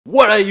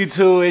What up,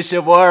 YouTube? It's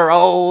your boy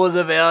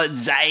Roosevelt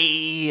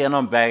J, and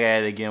I'm back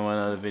at it again with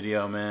another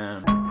video,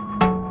 man. I'm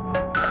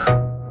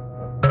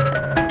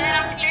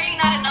clearly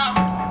not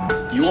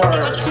enough. You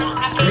are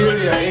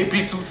clearly an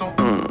AP two-tone.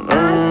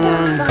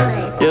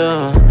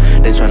 Yeah,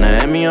 they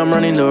tryna at me, I'm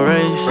running the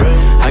race.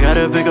 I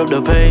gotta pick up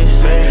the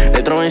pace.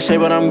 They throwing shade,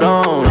 but I'm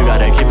gone. You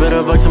gotta keep it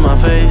a buck to my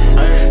face.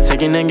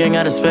 Taking that gang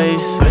out of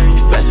space.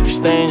 You best if you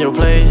stay in your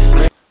place.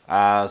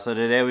 So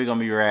today we're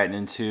gonna be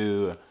reacting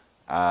to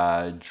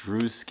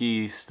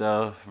Druski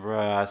stuff, bro.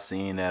 I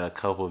seen that a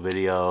couple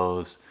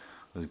videos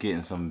was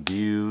getting some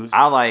views.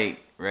 I like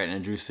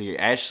reacting to Druski.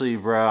 Actually,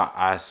 bro,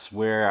 I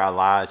swear I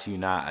lied to you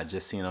not. I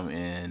just seen him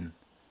in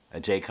a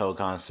J. Cole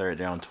concert.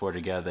 They're on tour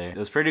together. It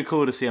was pretty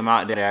cool to see him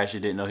out there. I actually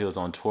didn't know he was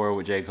on tour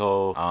with J.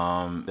 Cole.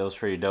 That was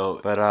pretty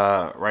dope. But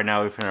right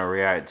now we're finna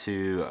react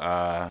to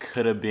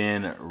Coulda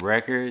Been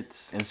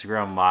Records.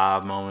 Instagram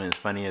live moments,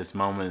 funniest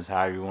moments,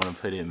 however you want to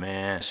put it,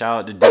 man. Shout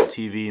out to Duke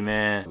TV,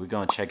 man. We're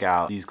gonna check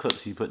out these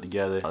clips he put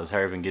together. Let's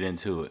hurry up and get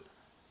into it.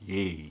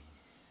 Yeah.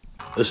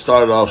 Let's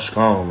start it off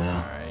strong, man.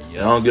 All right,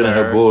 yes, I don't get in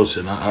her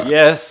bullshit.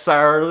 Yes,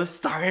 sir. Let's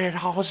start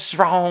it off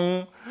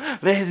strong.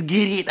 Let's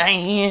get it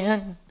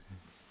in.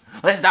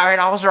 Let's start it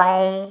off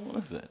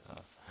strong.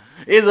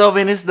 It's up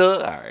in this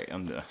stuff. All right,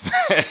 I'm done.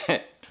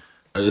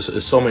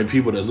 It's so many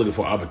people that's looking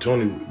for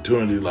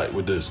opportunity like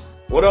with this.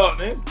 What up,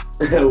 man?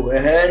 What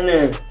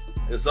happening?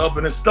 It's up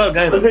and it's stuck,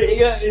 ain't it?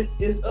 Yeah,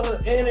 it's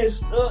up and it's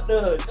stuck.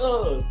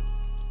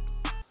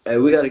 Hey,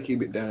 we gotta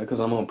keep it down because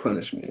I'm on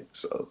punishment.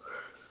 So,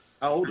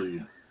 How old are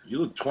you? You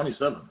look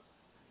 27.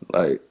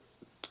 like,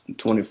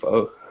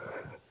 24.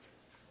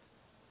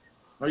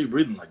 Why are you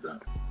breathing like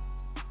that?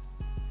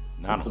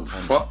 Not What the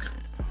fuck?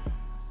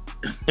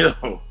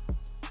 Yo,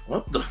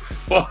 what the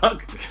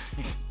fuck?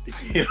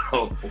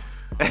 Yo,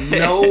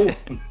 no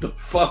the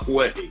fuck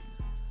way.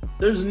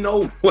 There's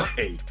no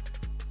way.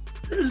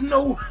 There's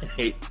no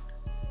way.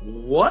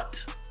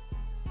 What?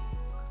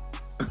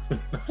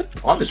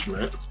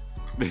 Punishment?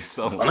 He's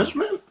so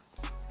Punishment? lost.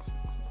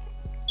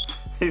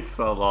 He's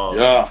so lost.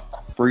 Yeah.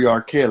 Free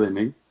R. Kelly,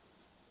 nigga.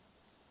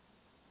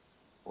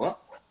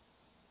 What?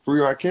 Free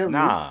R. Kelly.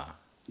 Nah. Nigga.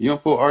 You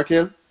don't full R.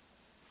 Kelly?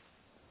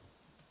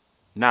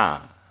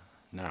 Nah.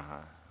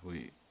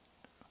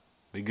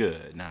 We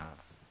good. Nah.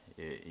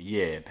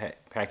 Yeah,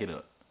 pack it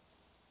up.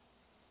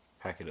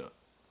 Pack it up.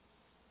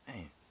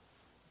 Man.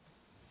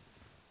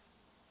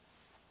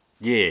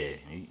 Yeah.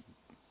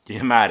 Get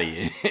him out of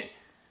here.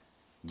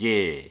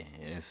 Yeah.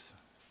 It's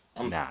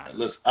nah.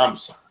 Listen, I'm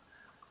sorry.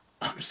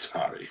 I'm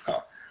sorry,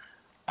 y'all.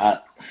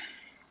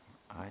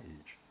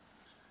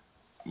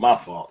 My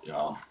fault,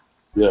 y'all.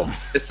 Yeah.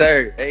 Yes,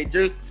 sir. Hey,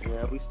 Druski,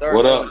 man, we started.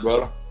 What up,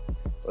 brother?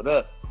 What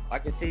up? I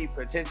can see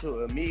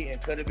potential of me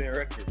and Coulda Been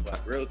Records,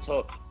 like real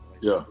talk.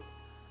 Yeah.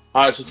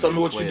 All right, so tell me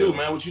what you do,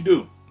 man. What you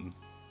do?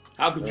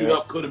 How could you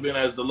help Coulda Been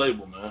as the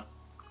label, man?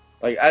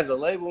 Like, as a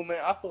label, man,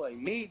 I feel like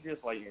me,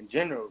 just like in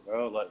general,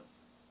 bro. Like,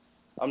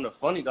 I'm the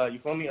funny guy. You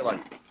feel me?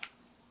 Like,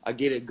 I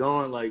get it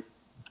going. Like,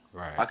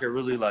 right. I could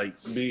really like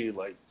be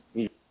like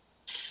me.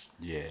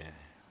 Yeah.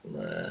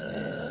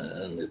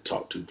 Man, they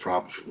talk too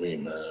proper for me,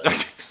 man.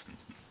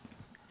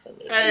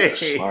 Hey.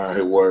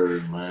 Slurring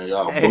words, man.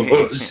 Y'all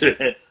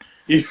bullshit.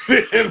 You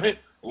feel me?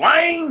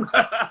 Lame.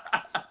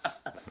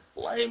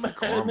 Lame,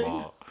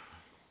 man.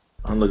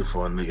 I'm looking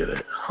for a nigga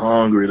that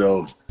hungry,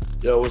 though.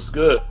 Yo, what's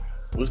good?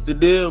 What's the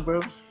deal,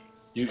 bro?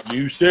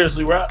 You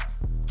seriously rap?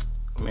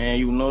 Man,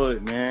 you know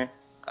it, man.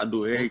 I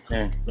do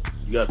everything.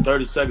 You got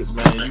 30 seconds,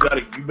 man. You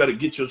better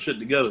get your shit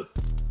together.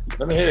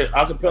 Let me hear it.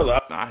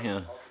 Acapella. Not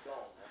him.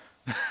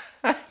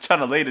 I'm trying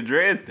to lay the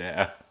dreads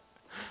down.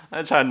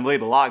 I'm trying to lay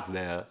the locks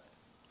down.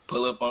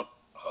 Pull up on.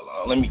 Hold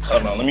on. Let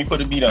me put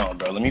the beat on,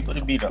 bro. Let me put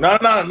the beat on.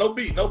 No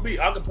beat.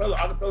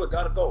 Acapella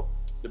gotta go.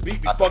 The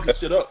beat be fucking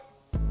shit up.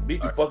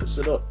 Beat be fucking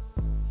shit up.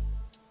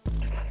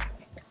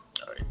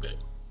 All right,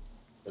 bet.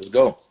 Let's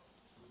go.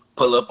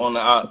 Pull up on the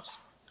ops.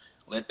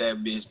 Let that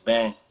bitch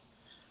bang.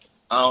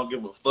 I don't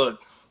give a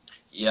fuck.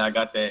 Yeah, I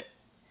got that.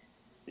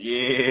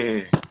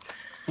 Yeah.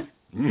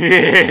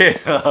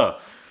 Yeah.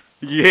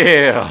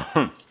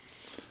 Yeah.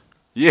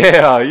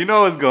 Yeah. You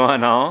know what's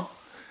going on.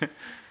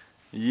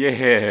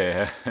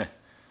 Yeah.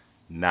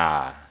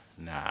 Nah.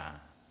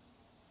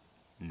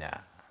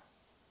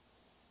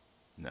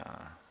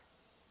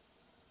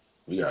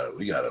 We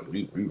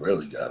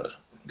really gotta.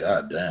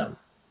 Goddamn,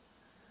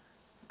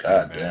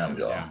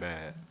 y'all. Damn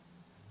bad.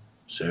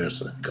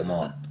 Seriously, come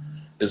on.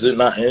 Is it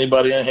not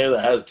anybody in here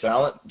that has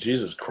talent?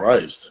 Jesus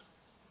Christ.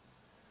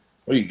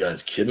 What are you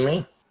guys kidding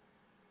me?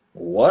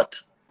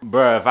 What?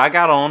 Bruh, if I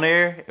got on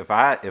there, if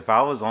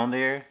I was on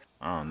there,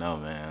 I don't know,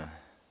 man.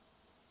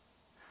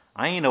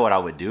 I ain't know what I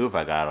would do if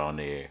I got on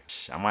there.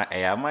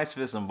 I might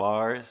spit some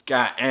bars.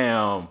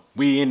 Goddamn,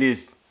 we in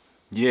this,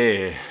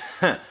 yeah.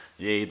 Yeah,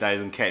 you thought he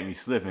was gonna catch me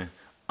slipping.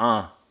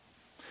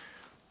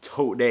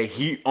 Tote that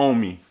heat on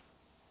me.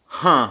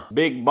 Huh,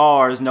 big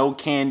bars, no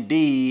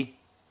candy.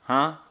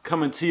 Huh,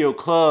 coming to your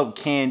club,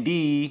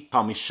 candy.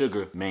 Call me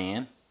Sugar,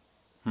 man.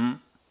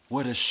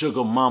 Where the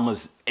sugar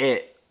mamas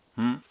at?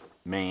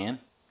 Man.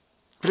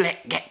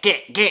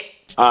 Get.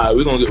 All right,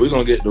 we're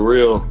gonna get the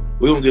real.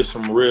 We're gonna get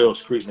some real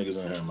street niggas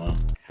in here,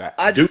 man.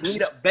 I just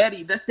need a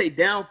Betty that stay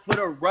down for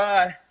the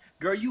ride.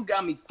 Girl, you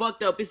got me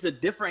fucked up. It's a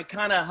different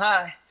kind of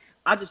high.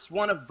 I just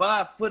wanna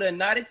vibe for the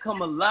night and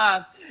come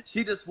alive.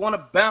 She just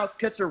wanna bounce,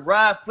 catch a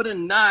ride for the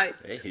night.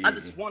 Hey. I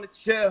just wanna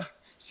chill.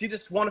 She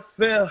just wanna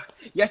feel.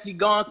 Yeah, she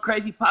going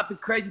crazy, popping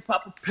crazy,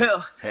 pop a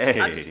pill. Hey.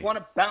 I just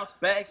wanna bounce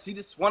back. She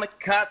just wanna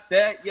cop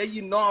that. Yeah,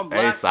 you know I'm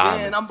Hey, locked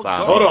Simon, in. I'm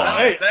Simon. Hold on, bounce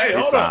hey, back.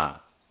 hold on.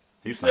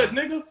 He You said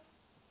nigga?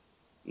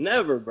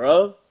 Never,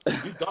 bro. You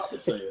thought to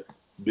say it,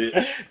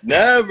 bitch.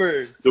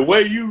 Never. The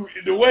way you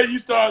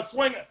started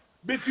swinging,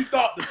 bitch, you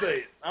thought to say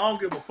it. I don't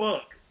give a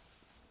fuck.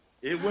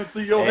 It went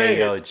through your Hey, head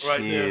yo,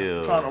 right there,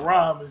 chill. trying to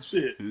rhyme and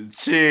shit.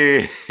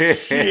 Cheers.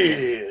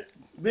 Shit,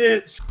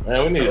 bitch.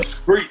 Man, we need a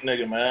street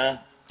nigga, man.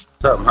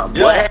 What's up, my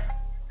boy?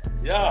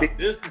 Yeah,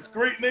 this the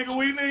street nigga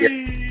we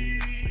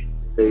need.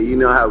 Hey, you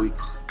know how we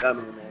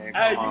coming, man.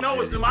 Hey, you know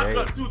what's in my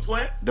cup too,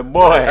 twin? The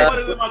boy. What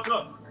is in my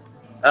cup?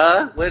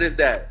 What is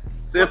that?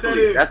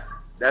 Simply. that is?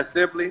 That's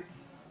simply.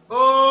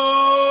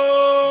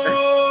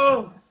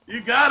 Oh,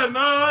 you got it,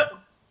 nut.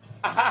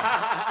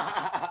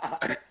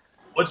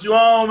 What you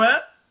on, man?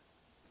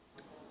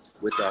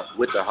 With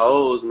the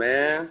hoes,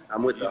 man.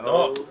 I'm with the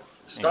hoes.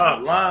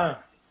 Stop lying.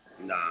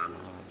 Nah,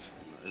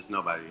 there's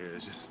nobody here.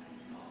 It's just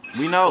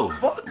We know.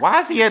 Why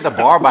is he at the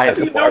bar by What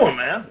you himself? doing,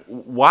 man?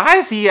 Why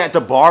is he at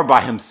the bar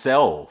by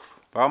himself?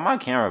 Bro, my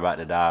camera about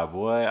to die,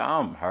 boy.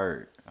 I'm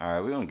hurt. All right,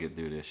 we're going to get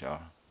through this, y'all.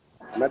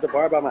 I'm at the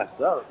bar by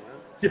myself,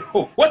 man.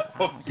 Yo, what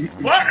the fuck?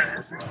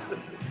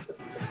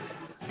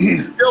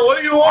 Yo, what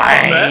do you want,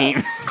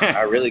 man?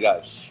 I really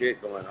got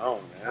shit going on,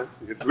 man.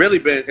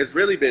 It's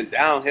really been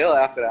downhill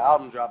after the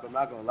album drop. I'm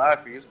not gonna lie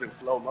for you. It's been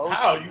slow motion.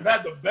 How? You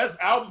had the best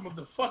album of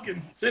the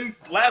fucking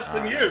last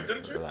 10 years,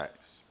 didn't you?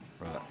 Relax.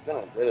 It's been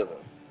a bit of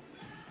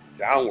a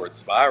downward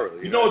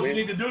spiral. You know what you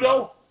need to do,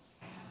 though?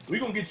 We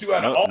gonna get you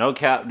out of No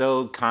cap,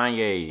 though.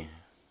 Kanye.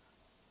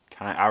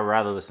 I'd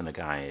rather listen to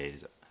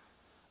Kanye's.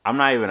 I'm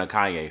not even a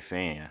Kanye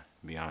fan,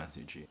 to be honest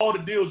with you. all the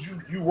deals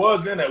you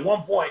was in at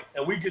one point,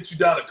 and we get you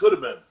down to could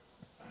have been.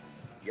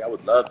 Yeah, I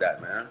would love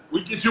that, man.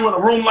 We get you in a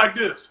room like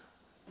this.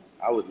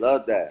 I would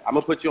love that. I'm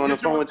gonna put you on the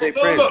Get you phone in with the-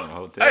 Jay look,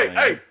 Prince. look.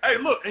 Hey,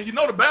 look, and you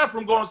know the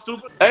bathroom going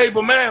stupid. Hey,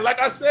 but man, like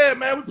I said,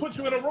 man, we put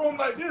you in a room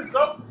like this,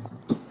 though.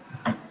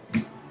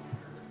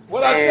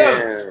 What I tell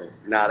you?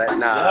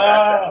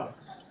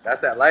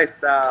 That's that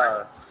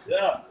lifestyle.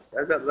 Yeah.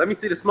 Let me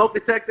see the smoke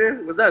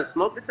detector. Was that a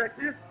smoke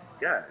detector?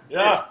 God.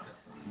 Yeah.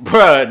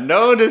 Bruh,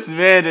 no, this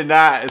man did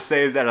not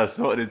say is that a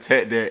smoke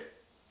detector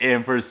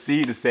and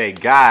proceed to say,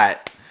 God,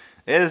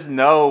 there's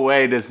no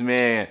way this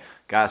man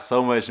got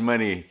so much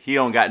money, he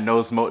don't got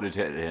no smoke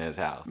detector in his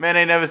house. Man,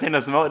 ain't never seen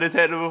a smoke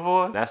detector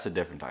before? That's a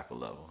different type of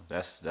level.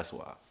 That's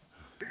wild.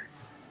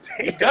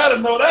 You gotta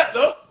know that,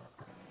 though.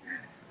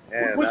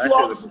 Man, We put you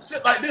on with some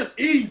shit like this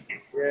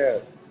easy. Yeah.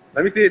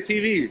 Let me see a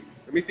TV.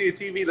 Let me see a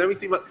TV. Let me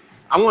see what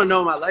I want to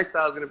know what my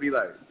lifestyle is gonna be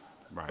like.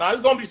 Right. Now,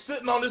 it's gonna be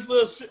sitting on this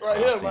little shit right I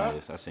here, seen man.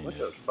 this. I seen What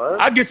this. the fuck?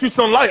 I get you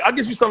some light. I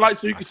get you some light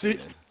so you I can see.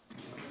 seen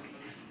this.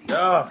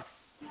 Yeah.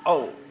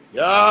 Oh,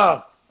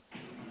 Yeah.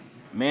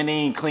 man, he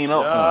ain't clean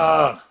up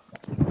Yeah.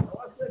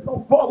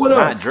 Don't fuck with for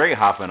him. us. Not Drake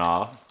hopping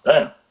off.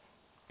 Damn.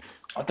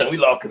 I think we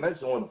lost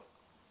connection with him.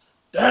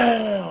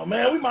 Damn,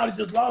 man, we might have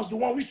just lost the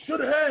one we should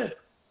have had.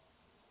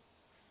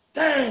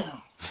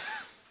 Damn.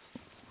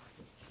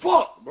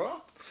 Fuck,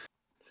 bro.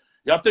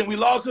 Y'all think we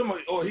lost him,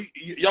 or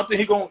y'all think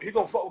he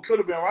gonna fuck with could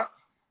have been, right?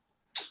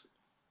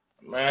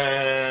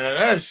 Man,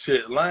 that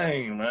shit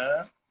lame,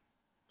 man.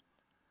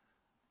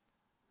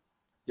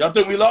 Y'all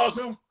think we lost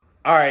him?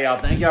 All right, y'all.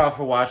 Thank y'all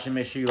for watching.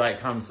 Make sure you like,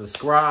 comment,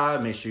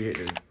 subscribe. Make sure you hit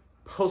the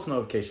post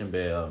notification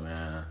bell,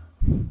 man.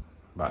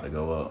 About to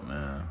go up,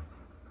 man.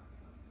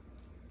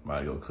 About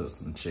to go cook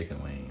some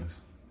chicken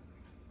wings.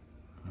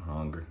 I'm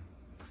hungry.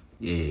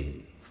 Yeah.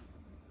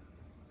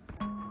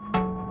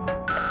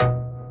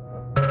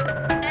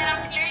 And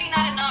I'm clearly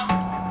not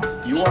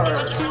enough. You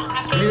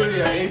are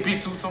clearly an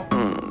AP two-tone.